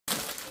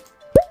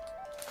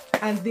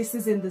And this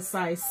is in the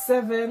size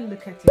 7.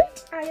 Look at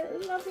it. I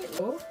love it.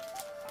 Oh,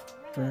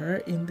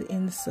 fur in the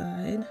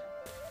inside.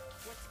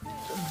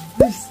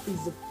 This is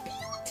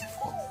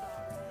beautiful.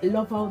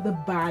 Love how the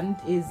band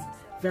is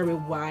very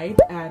wide,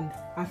 and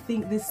I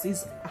think this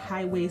is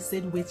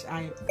high-waisted, which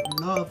I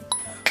love.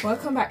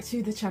 Welcome back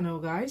to the channel,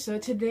 guys. So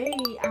today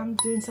I'm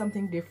doing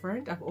something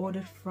different. I've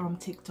ordered from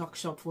TikTok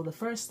shop for the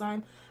first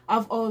time.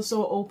 I've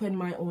also opened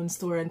my own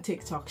store on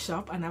TikTok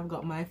shop, and I've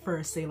got my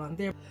first sale on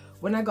there.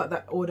 When I got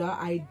that order,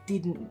 I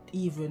didn't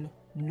even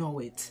know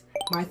it.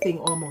 My thing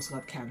almost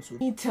got cancelled.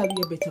 Let me tell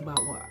you a bit about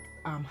what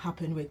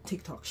happened with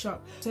TikTok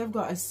shop. So I've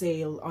got a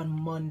sale on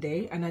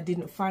Monday, and I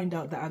didn't find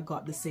out that I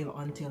got the sale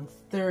until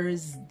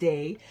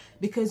Thursday,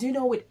 because you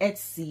know with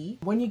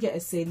Etsy, when you get a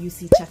sale you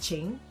see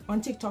cha-ching.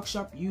 On TikTok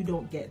shop you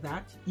don't get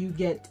that. You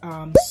get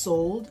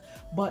sold,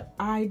 but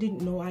I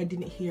didn't know. I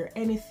didn't hear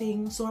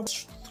anything, so I'm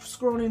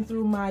scrolling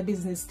through my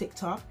business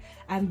TikTok,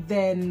 and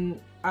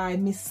then I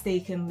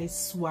mistakenly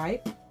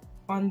swipe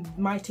on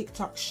my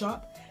TikTok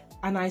shop,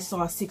 and I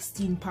saw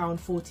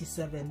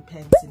 £16.47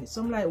 in it.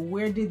 So I'm like,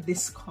 where did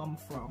this come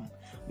from?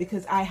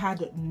 Because I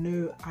had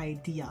no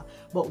idea.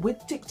 But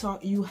with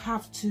TikTok, you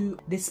have to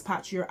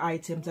dispatch your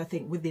items, I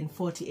think, within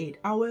 48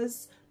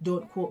 hours.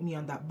 Don't quote me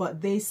on that.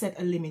 But they set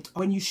a limit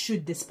when you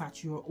should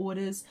dispatch your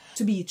orders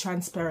to be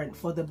transparent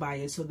for the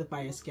buyers, so the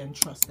buyers can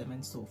trust them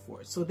and so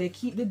forth. So they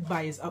keep the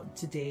buyers up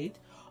to date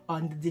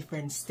on the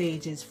different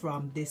stages,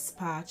 from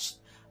dispatched,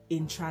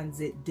 in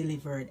transit,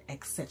 delivered,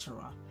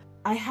 etc.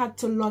 I had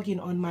to log in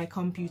on my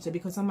computer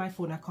because on my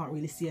phone I can't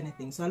really see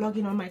anything. So I log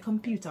in on my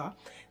computer.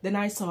 Then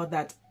I saw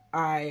that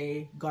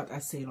I got a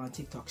sale on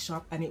TikTok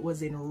shop, and it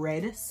was in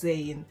red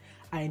saying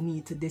I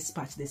need to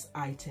dispatch this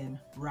item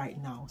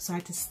right now. So I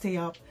had to stay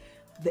up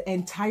the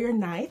entire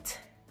night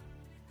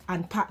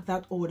and pack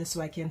that order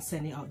so I can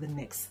send it out the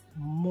next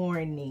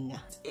morning.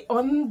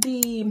 On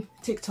the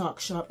TikTok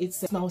shop,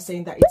 it's now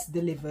saying that it's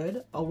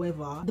delivered.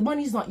 However, the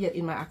money is not yet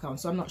in my account,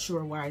 so I'm not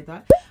sure why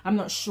that. I'm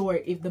not sure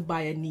if the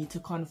buyer need to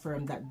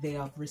confirm that they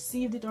have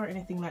received it or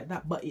anything like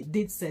that, but it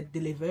did say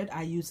delivered.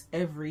 I use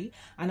Every,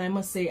 and I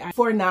must say,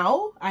 for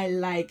now, I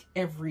like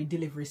Every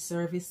delivery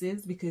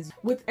services, because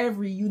with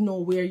Every, you know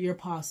where your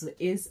parcel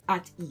is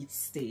at each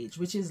stage,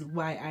 which is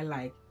why I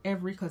like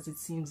Every, because it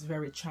seems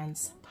very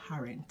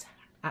transparent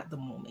at the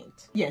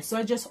moment. Yeah, so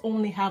I just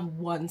only have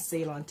one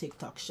sale on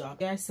TikTok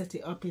shop. I set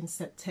it up in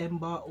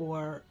September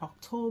or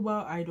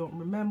October, I don't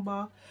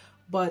remember,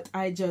 but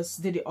I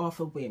just did it off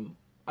a whim.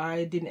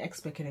 I didn't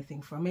expect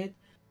anything from it.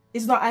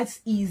 It's not as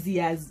easy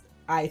as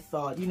I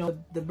thought. You know,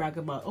 the brag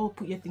about, oh,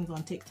 put your things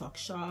on TikTok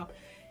shop,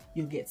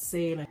 you'll get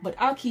sale. But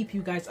I'll keep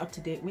you guys up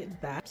to date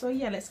with that. So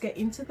yeah, let's get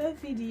into the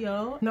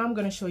video. Now I'm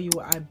gonna show you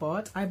what I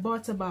bought. I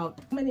bought about,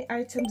 how many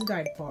items did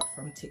I bought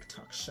from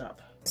TikTok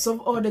shop? So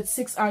I've ordered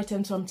 6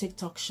 items from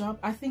TikTok shop.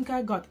 I think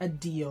I got a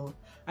deal.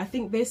 I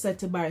think they said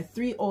to buy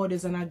 3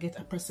 orders and I get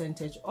a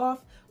percentage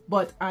off,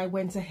 but I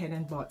went ahead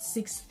and bought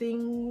 6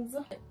 things.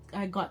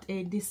 I got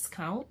a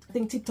discount. I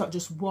think TikTok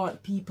just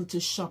want people to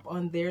shop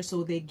on there,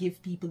 so they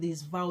give people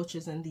these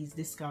vouchers and these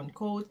discount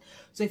codes.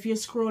 So if you're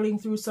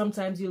scrolling through,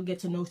 sometimes you'll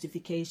get a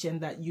notification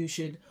that you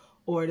should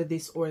order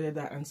this, order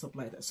that, and stuff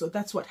like that. So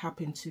that's what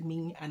happened to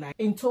me, and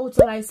in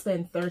total I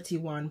spent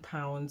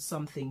 £31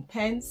 something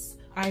pence.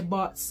 I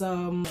bought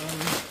some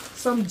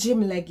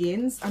gym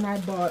leggings, and I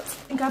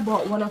think I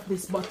bought one of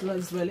this bottle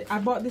as well. I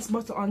bought this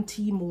bottle on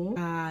Temu,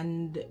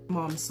 and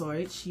mom saw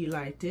it, she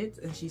liked it,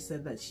 and she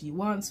said that she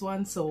wants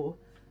one. So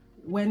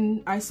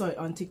when I saw it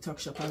on TikTok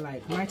shop,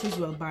 I might as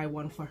well buy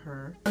one for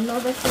her.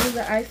 Another thing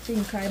that I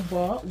think I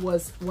bought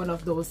was one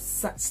of those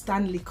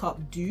Stanley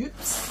Cup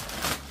dupes.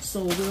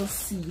 So we'll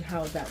see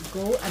how that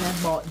go. And I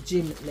bought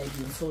gym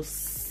leggings, so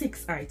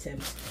 6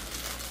 items.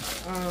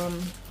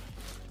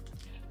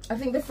 I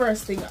think the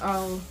first thing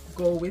I'll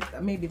go with,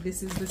 maybe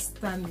this is the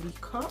Stanley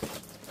Cup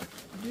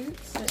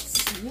dupes. Let's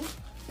see.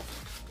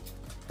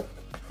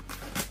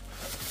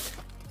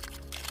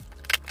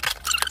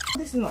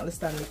 This is not the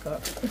Stanley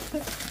Cup.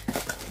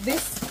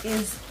 This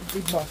is the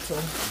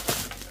bottle.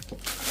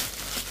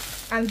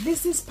 And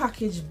this is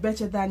packaged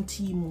better than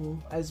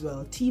Temu as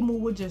well. Temu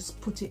would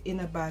just put it in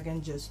a bag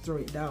and just throw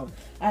it down.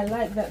 I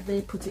like that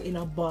they put it in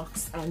a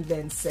box and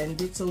then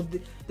send it. So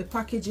the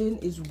packaging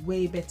is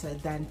way better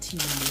than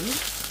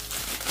Temu.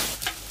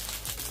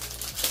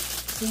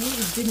 See,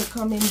 it didn't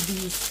come in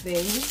these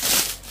things.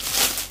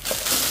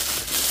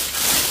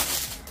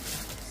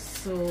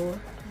 So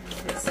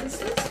this is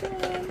this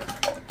one.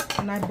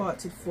 And I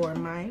bought it for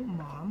my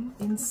mom.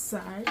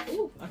 Inside,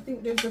 oh, I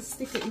think there's a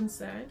sticker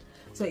inside.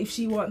 So if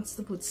she wants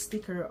to put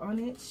sticker on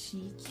it,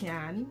 she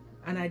can.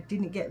 And I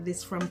didn't get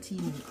this from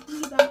Temu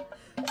either.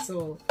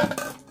 So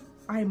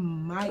I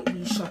might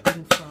be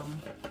shopping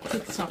from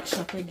TikTok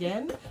shop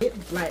again.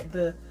 Like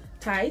the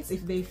tights,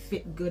 if they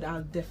fit good,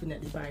 I'll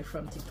definitely buy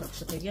from TikTok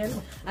shop again.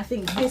 I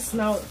think this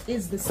now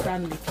is the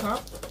Stanley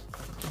Cup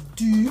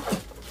dupe.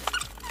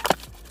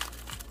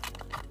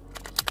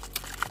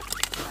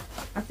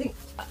 I think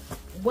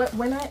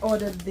when I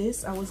ordered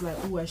this, I was like,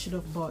 oh, I should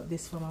have bought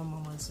this for my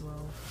mom as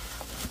well.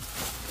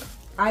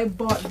 I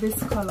bought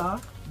this color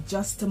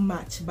just to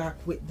match back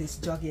with this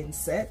jogging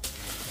set,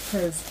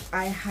 because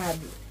I had,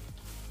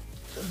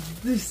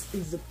 this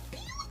is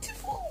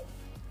beautiful.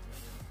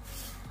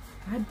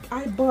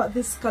 I bought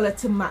this color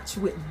to match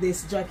with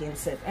this jogging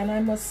set, and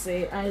I must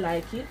say I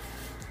like it.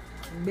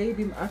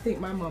 Maybe I think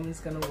my mom is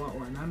gonna want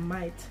one. I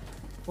might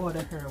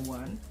order her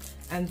one.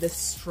 And the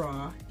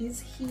straw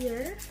is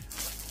here.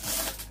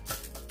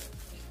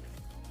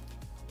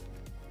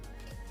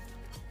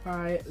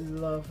 I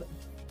love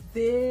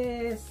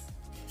this.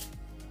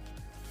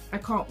 I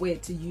can't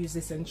wait to use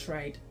this and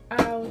try it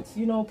out.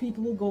 You know,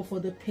 people will go for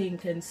the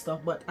pink and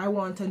stuff, but I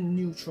want a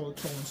neutral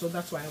tone, so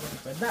that's why I went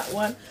for that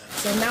one.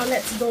 So now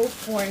let's go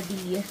for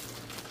the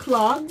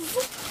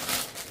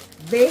clogs.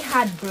 They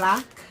had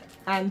black,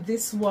 and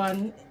this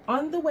one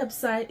on the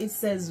website it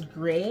says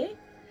gray,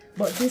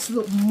 but this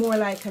looked more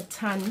like a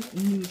tan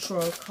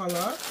neutral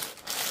color.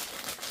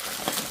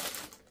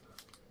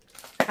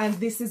 And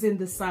this is in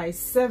the size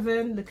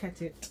 7. Look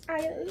at it.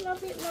 I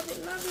love it, love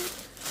it, love it.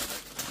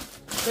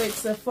 So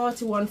it's a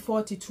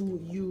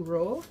 41-42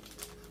 euro.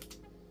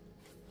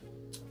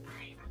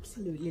 I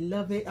absolutely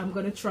love it. I'm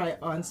gonna try it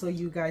on so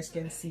you guys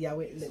can see how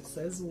it looks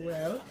as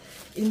well.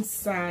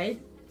 Inside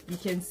you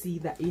can see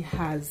that it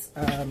has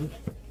a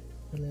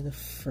little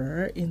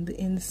fur in the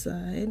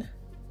inside.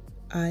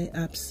 I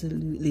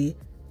absolutely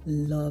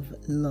love,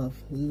 love,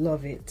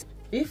 love it.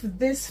 If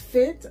this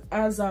fit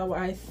as how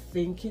I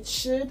think it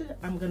should,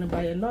 I'm gonna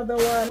buy another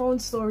one. Phone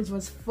storage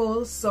was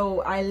full,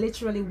 so I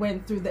literally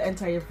went through the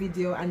entire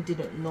video and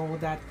didn't know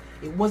that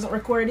it wasn't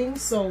recording,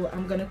 so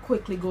I'm gonna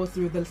quickly go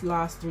through the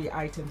last 3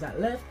 items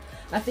that left.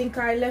 I think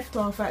I left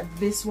off at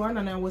this one,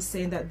 and I was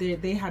saying that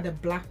they had a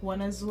black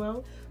one as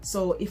well.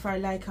 So if I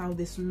like how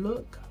this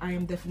look, I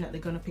am definitely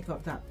gonna pick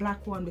up that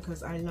black one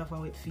because I love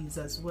how it feels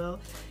as well.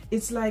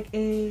 It's like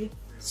a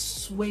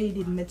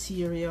suede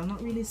material,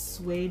 not really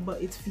suede,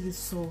 but it feels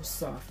so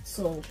soft,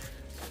 so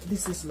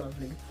this is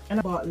lovely. And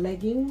I bought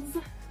leggings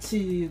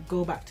to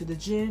go back to the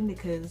gym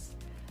because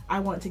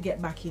I want to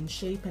get back in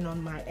shape and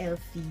on my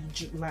healthy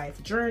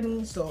life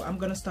journey, so I'm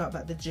gonna start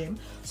at the gym.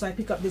 So I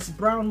pick up this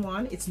brown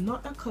one. It's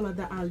not a color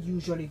that I'll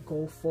usually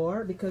go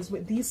for because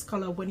with these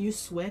color, when you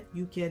sweat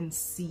you can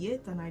see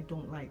it, and I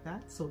don't like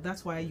that, so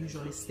that's why I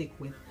usually stick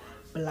with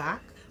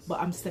black.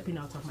 But I'm stepping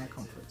out of my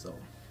comfort zone.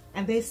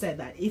 And they said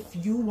that if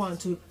you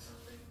want to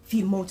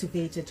feel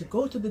motivated to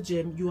go to the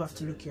gym, you have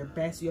to look your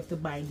best. You have to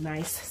buy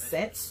nice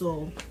sets.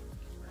 So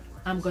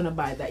I'm gonna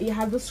buy that. It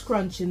has the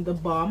scrunch in the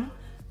bum,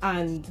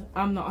 and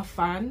I'm not a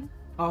fan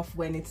of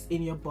when it's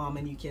in your bum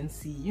and you can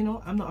see, you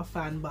know, I'm not a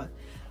fan, but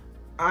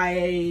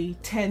I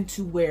tend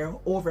to wear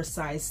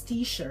oversized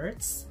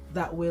t-shirts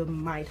that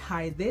might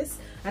hide this.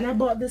 And I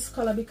bought this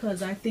color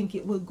because I think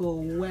it will go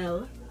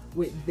well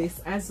with this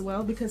as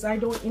well, because I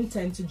don't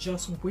intend to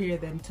just wear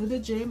them to the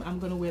gym. I'm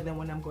gonna wear them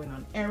when I'm going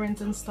on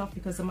errands and stuff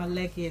because I'm a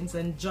leggings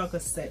and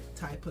jogger set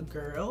type of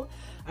girl.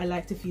 I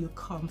like to feel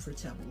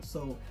comfortable,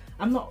 so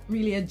I'm not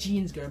really a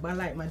jeans girl, but I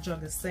like my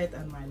jogger set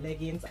and my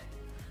leggings.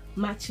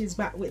 Matches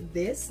back with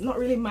this, not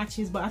really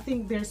matches, but I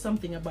think there's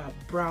something about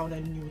brown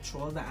and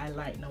neutral that I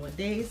like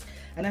nowadays,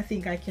 and I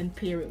think I can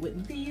pair it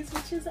with these,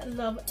 which is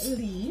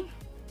lovely.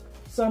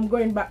 So I'm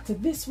going back to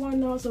this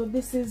one now. So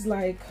this is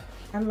like,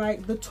 I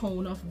like the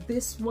tone of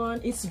this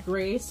one. It's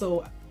gray,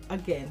 so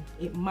again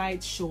it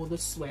might show the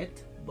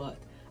sweat, but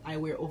I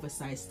wear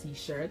oversized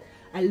t-shirt.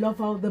 I love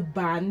how the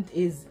band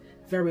is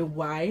very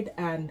wide,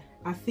 and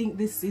I think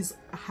this is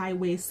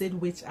high-waisted,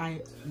 which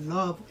I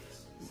love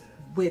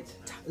with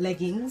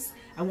leggings.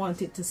 I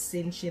want it to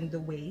cinch in the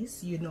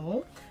waist, you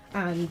know,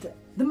 and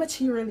the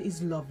material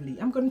is lovely.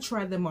 I'm gonna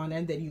try them on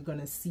and then you're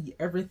gonna see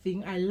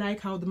everything. I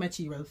like how the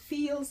material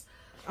feels.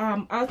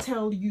 I'll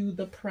tell you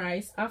the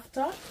price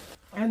after.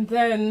 And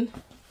then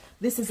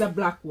this is a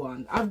black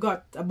one. I've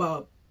got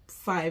about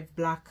 5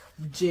 black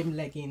gym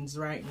leggings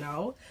right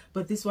now,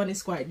 but this one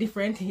is quite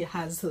different. It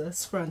has a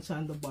scrunch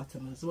on the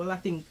bottom as well. I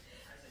think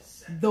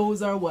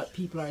those are what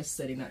people are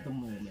selling at the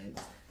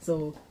moment.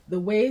 So the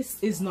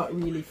waist is not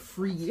really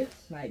free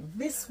like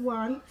this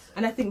one,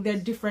 and I think they're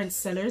different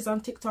sellers on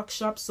TikTok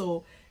shop,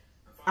 so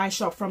I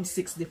shop from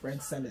 6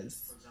 different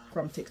sellers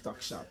from TikTok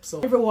shop.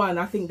 So everyone,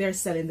 I think they're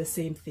selling the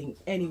same thing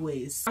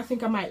anyways. I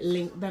think I might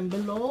link them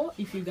below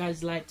if you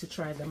guys like to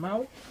try them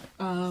out.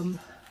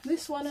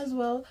 This one as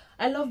well,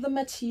 I love the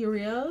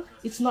material.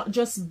 It's not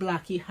just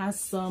black, it has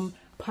some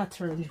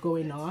patterns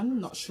going on.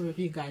 Not sure if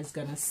you guys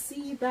gonna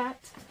see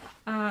that.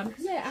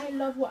 Yeah, I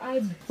love what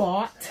I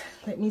bought.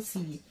 Let me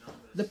see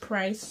the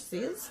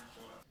prices.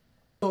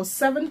 So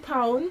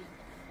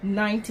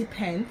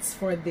 £7.90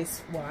 for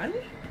this one,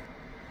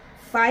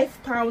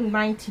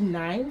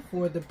 £5.99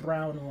 for the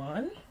brown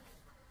one,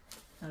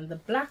 and the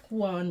black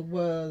one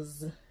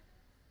was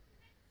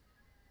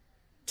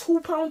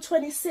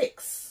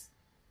 £2.26.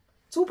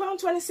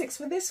 £2.26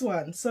 for this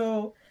one,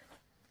 so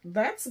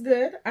that's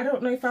good. I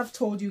don't know if I've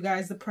told you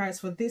guys the price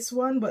for this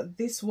one, but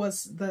this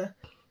was the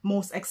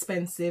most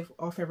expensive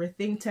of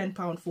everything,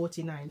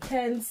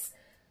 £10.49.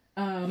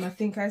 I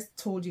think I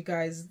told you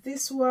guys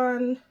this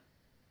one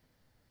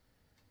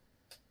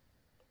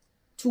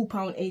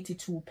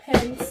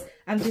 £2.82,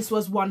 and this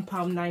was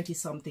 £1.90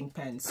 something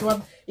pence.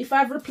 So if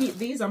I repeat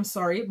these, I'm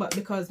sorry, but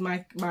because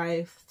my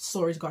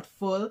storage got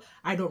full,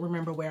 I don't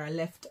remember where I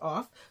left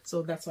off,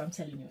 so that's why I'm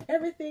telling you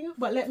everything.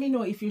 But let me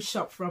know if you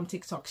shop from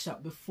TikTok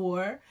Shop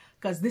before,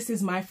 because this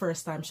is my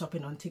first time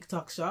shopping on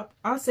TikTok Shop.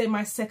 I'll say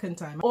my second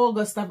time.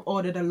 August, I've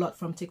ordered a lot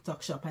from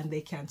TikTok Shop and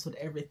they cancelled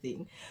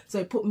everything, so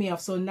it put me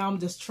off. So now I'm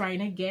just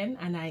trying again,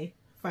 and I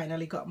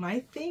finally got my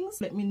things.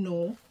 Let me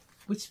know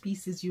which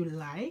pieces you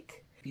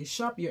like, you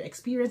shop, your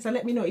experience, and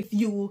let me know if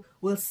you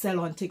will sell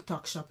on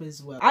TikTok Shop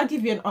as well. I'll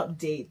give you an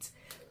update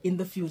in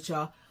the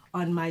future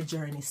on my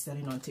journey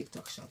selling on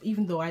TikTok Shop,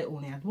 even though I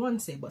only had one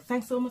sale. But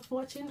thanks so much for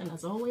watching, and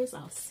as always,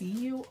 I'll see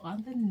you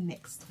on the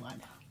next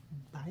one.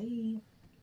 Bye.